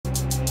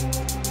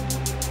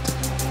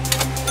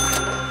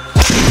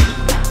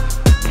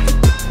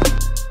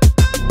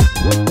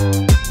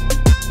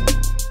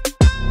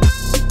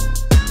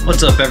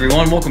What's up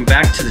everyone, welcome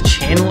back to the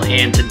channel,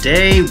 and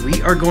today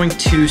we are going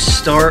to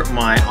start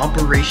my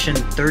Operation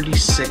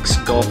 36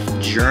 golf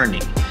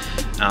journey.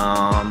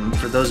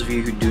 For those of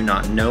you who do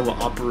not know what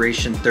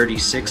Operation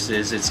 36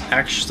 is, it's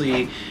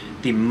actually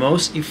the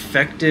most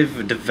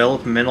effective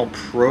developmental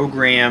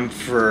program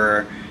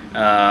for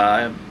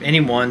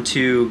anyone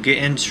to get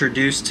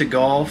introduced to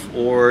golf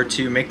or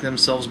to make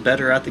themselves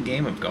better at the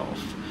game of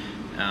golf.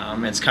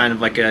 It's kind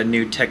of like a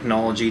new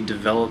technology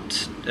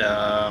developed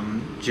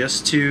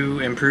just to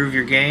improve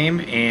your game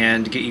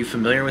and get you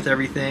familiar with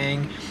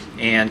everything,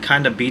 and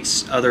kind of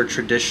beats other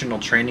traditional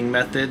training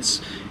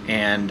methods,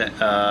 and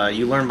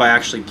you learn by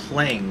actually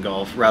playing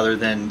golf rather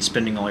than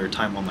spending all your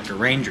time on like a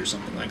range or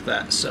something like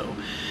that. So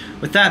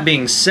with that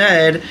being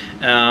said,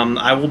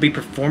 I will be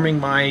performing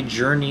my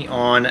journey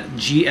on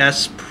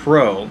GS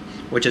Pro,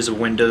 which is a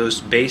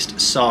Windows-based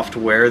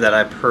software that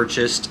I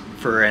purchased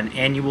for an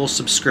annual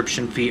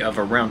subscription fee of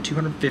around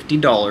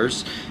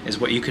 $250 is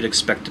what you could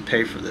expect to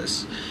pay for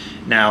this.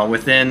 Now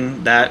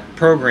within that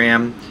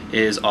program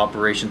is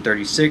Operation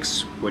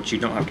 36, which you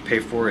don't have to pay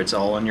for, it's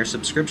all on your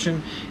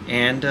subscription,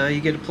 and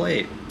you get to play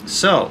it.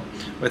 So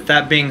with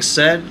that being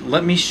said,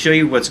 let me show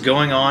you what's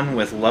going on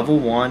with level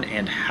 1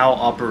 and how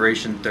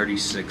Operation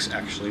 36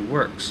 actually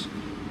works.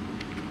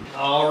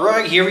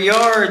 Alright, here we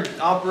are,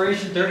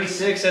 Operation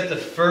 36 at the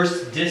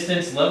first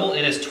distance level.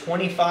 It is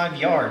 25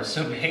 yards,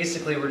 so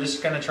basically we're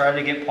just going to try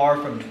to get par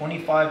from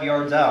 25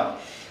 yards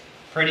out.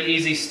 Pretty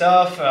easy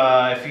stuff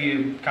if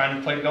you kind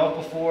of played golf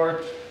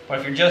before, but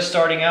if you're just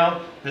starting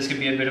out, this could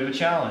be a bit of a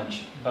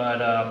challenge.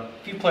 But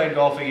if you played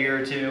golf a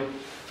year or two,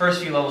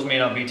 first few levels may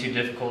not be too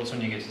difficult. It's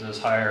when you get to those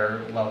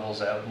higher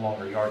levels at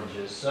longer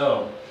yardages.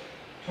 So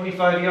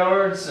 25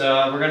 yards,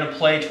 we're going to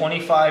play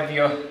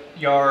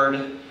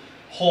 25-yard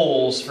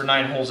holes for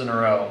 9 holes in a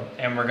row,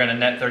 and we're going to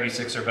net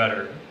 36 or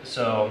better.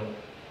 So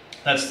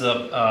that's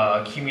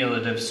the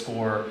cumulative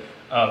score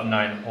of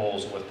 9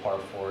 holes with par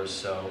 4s.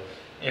 So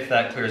if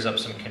that clears up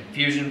some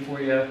confusion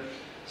for you.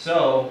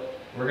 So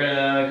we're going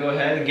to go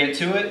ahead and get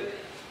to it.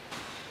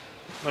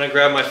 I'm going to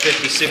grab my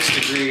 56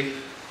 degree,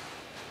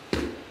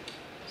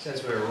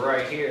 since we're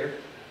right here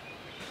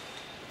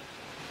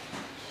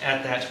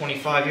at that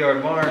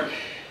 25-yard mark.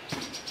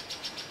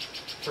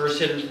 First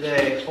hit of the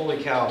day.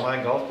 Holy cow,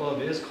 my golf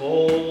club is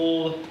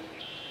cold.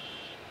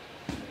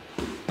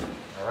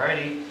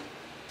 Alrighty.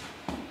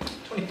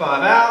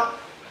 25 out.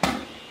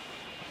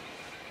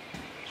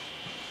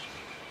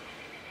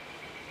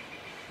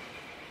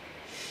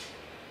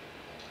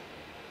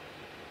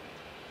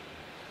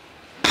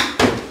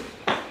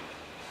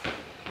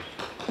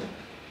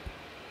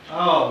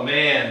 Oh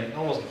man,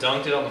 almost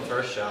dunked it on the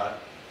first shot.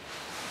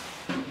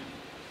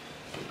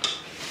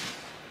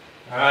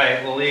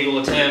 Alright, well, legal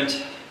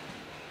attempt.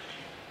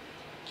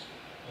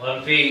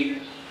 11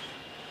 feet.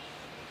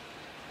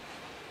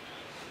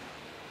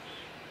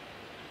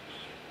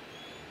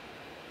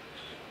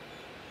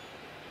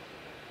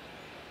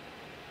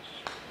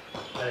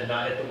 I did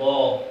not hit the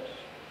ball.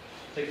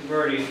 Take the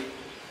birdie.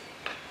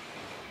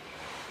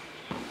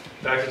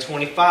 Back to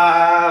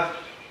 25.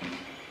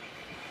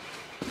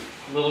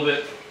 A little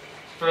bit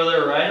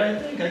further right, I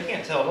think. I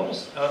can't tell. It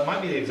almost it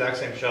might be the exact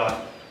same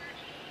shot.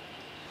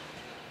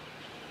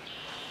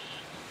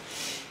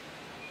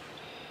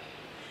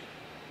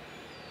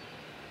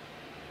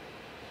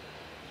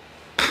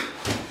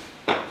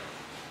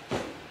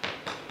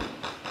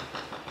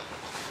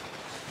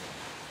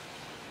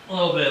 A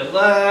little bit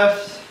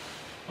left.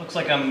 Looks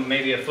like I'm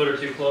maybe a foot or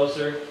two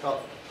closer,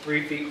 about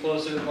 3 feet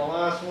closer than the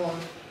last one.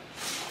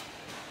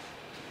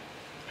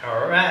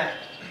 All right.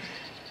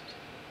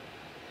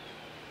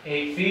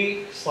 8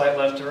 feet, slight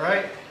left to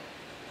right.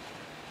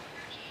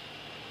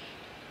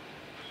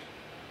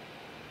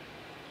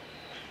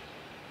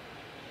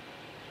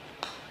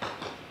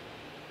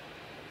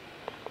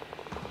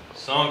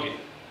 Sunk it.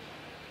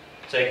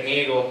 Take an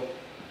eagle.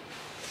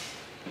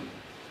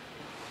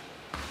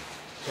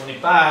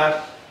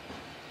 25.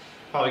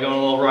 Probably going a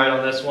little right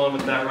on this one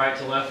with that right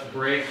to left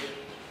break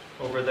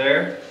over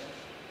there.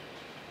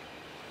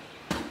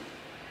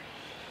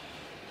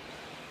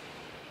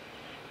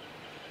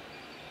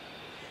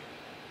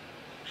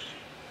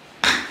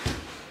 A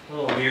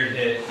little weird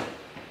hit.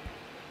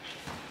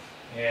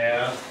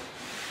 Yeah.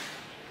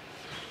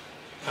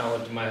 Kind of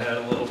lifted my head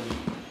a little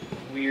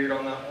weird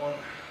on that one.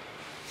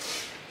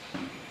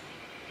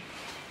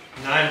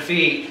 9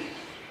 feet.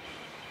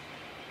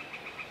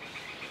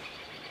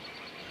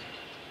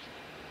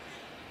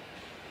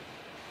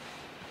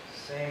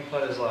 Same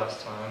putt as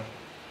last time.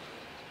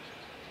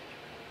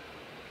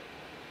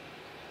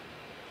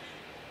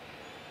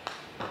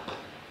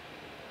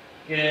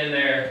 Get in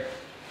there.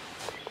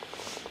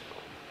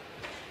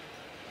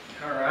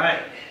 All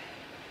right.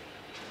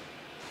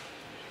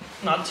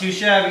 Not too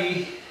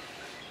shabby.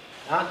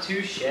 Not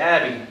too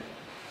shabby.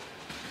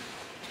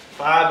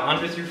 5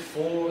 under through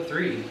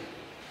 3.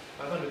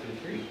 5 under through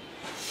 3.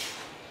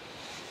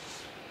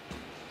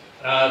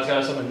 It's got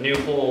us on a new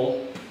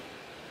hole.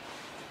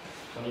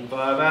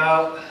 25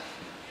 out.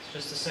 It's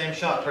just the same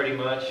shot pretty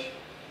much.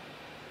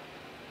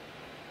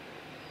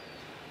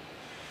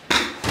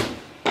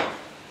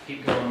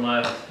 Keep going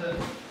left.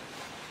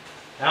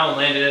 That one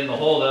landed in the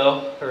hole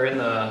though, or in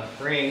the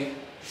green.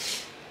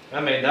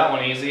 That made that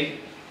one easy.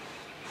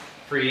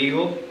 Free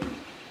eagle.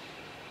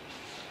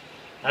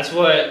 That's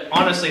what,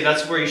 honestly,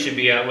 that's where you should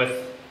be at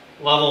with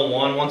level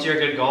 1. Once you're a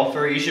good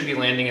golfer, you should be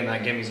landing in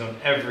that gimme zone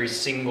every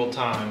single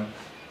time.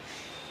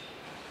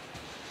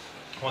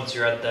 Once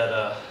you're at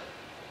that,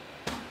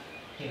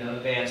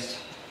 advanced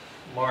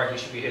mark, you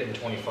should be hitting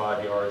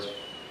 25 yards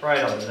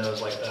right on the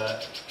nose like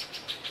that.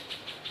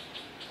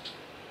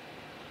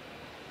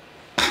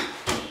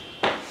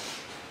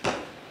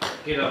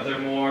 Get up there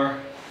more.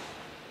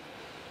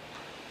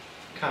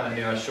 Kind of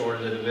knew I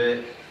shorted it a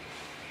bit.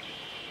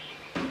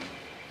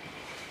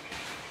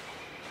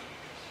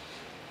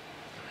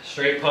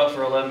 Straight putt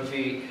for 11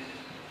 feet.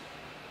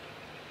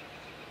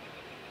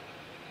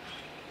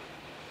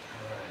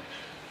 All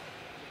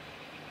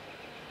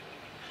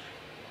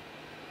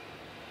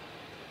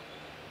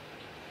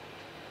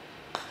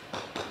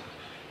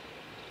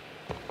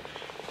right.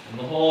 In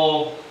the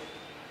hole.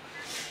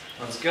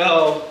 Let's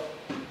go.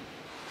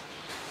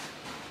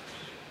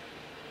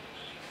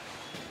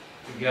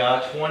 We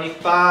got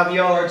 25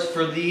 yards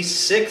for the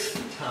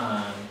 6th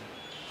time.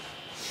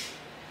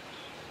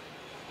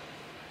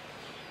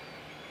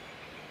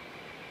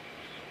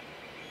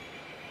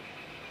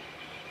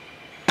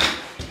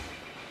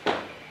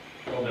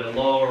 A little bit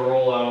lower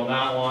rollout on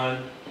that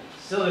one.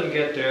 Still didn't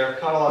get there.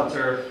 Caught a lot of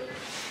turf.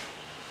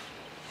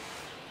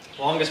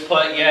 Longest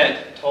putt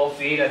yet, 12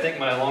 feet. I think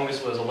my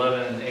longest was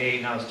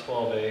 11.8. Now it's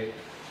 12.8.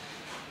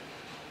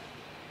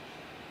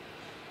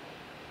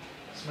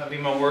 This might be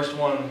my worst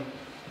one.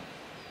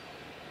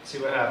 See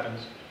what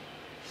happens.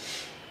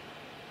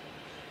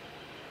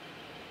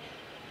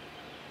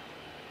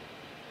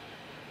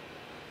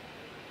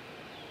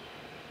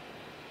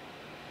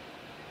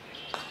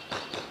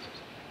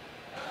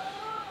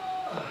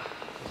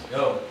 Let's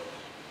go.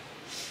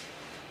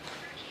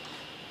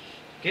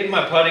 Getting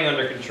my putting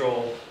under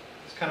control.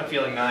 It's kind of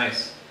feeling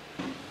nice.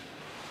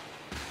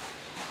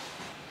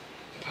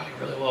 Putting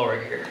really well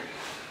right here.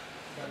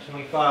 Got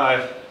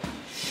 25.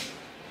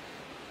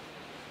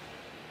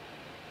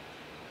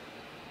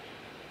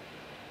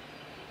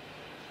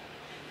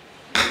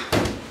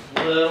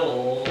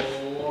 Little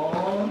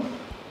long.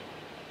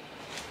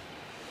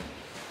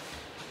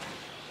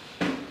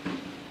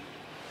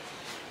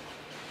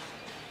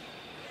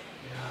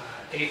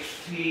 Yeah, 8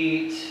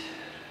 feet,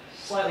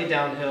 slightly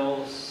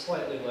downhill,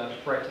 slightly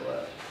left, right to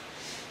left.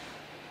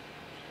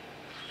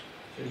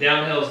 The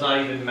downhill is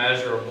not even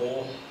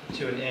measurable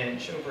to an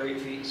inch over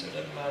 8 feet, so it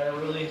doesn't matter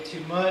really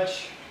too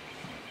much.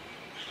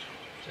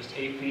 Just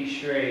 8 feet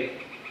straight.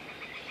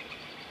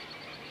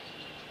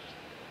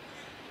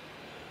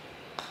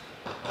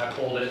 I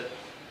pulled it.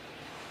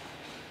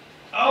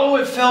 Oh,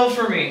 it fell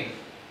for me.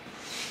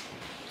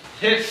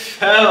 It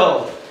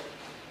fell.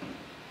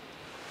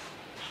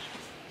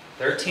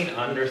 13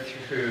 under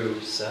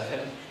through 7.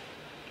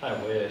 I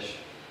wish.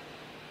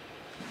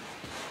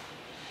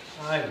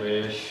 I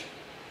wish.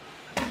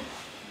 All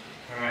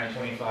right,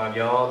 25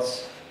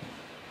 yards.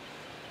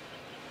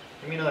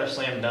 Give me another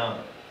slam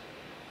dunk.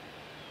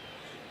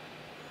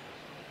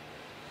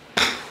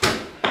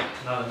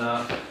 Not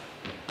enough.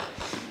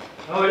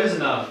 Oh, it is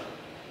enough.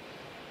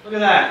 Look at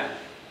that.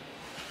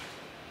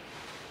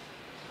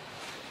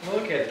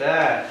 Look at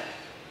that.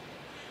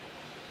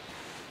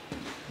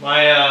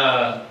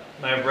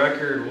 My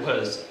record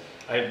was,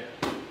 I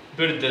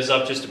booted this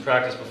up just to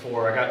practice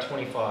before. I got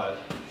 25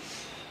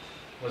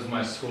 was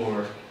my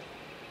score.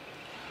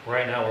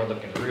 Right now we're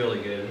looking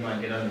really good. We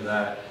might get under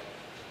that.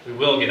 We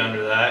will get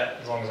under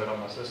that as long as I don't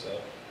mess this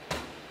up.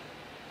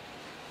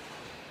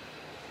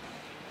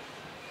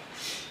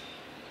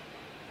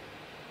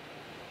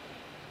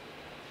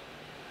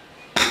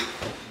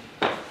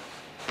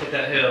 Hit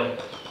that hill.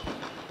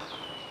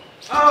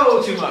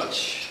 Oh, too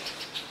much.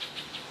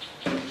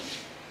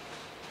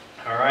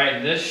 All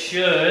right, this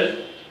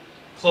should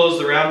close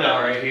the round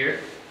out right here,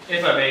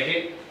 if I make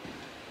it.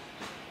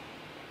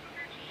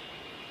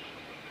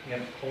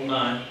 Yep, hole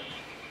 9.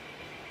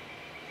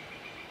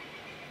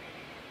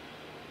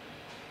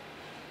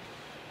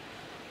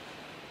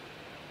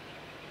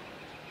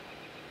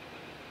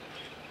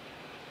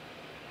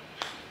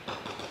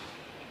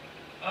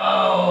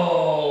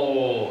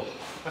 Oh,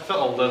 I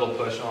felt a little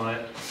push on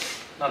it.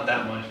 Not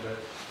that much, but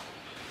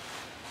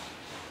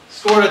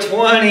scored a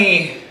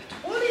 20.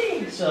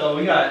 20. So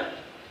we got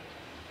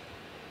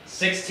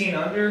 16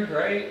 under,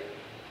 right?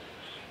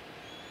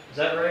 Is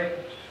that right?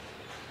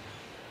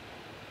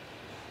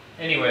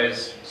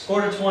 Anyways,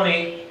 scored a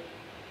 20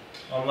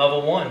 on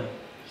level 1.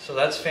 So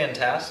that's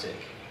fantastic.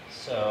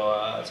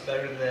 So it's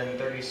better than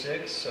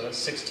 36. So that's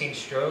 16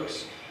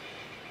 strokes.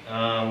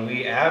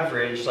 We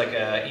averaged like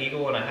a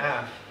eagle and a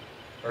half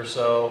or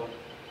so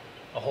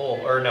a hole,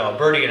 or no, a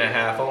birdie and a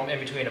half, in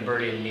between a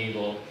birdie and an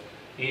eagle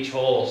each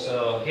hole.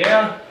 So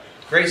yeah,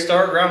 great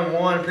start, round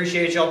 1.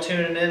 Appreciate y'all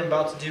tuning in. I'm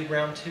about to do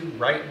round 2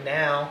 right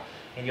now,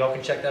 and y'all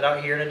can check that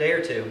out here in a day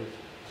or two.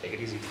 Take it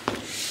easy.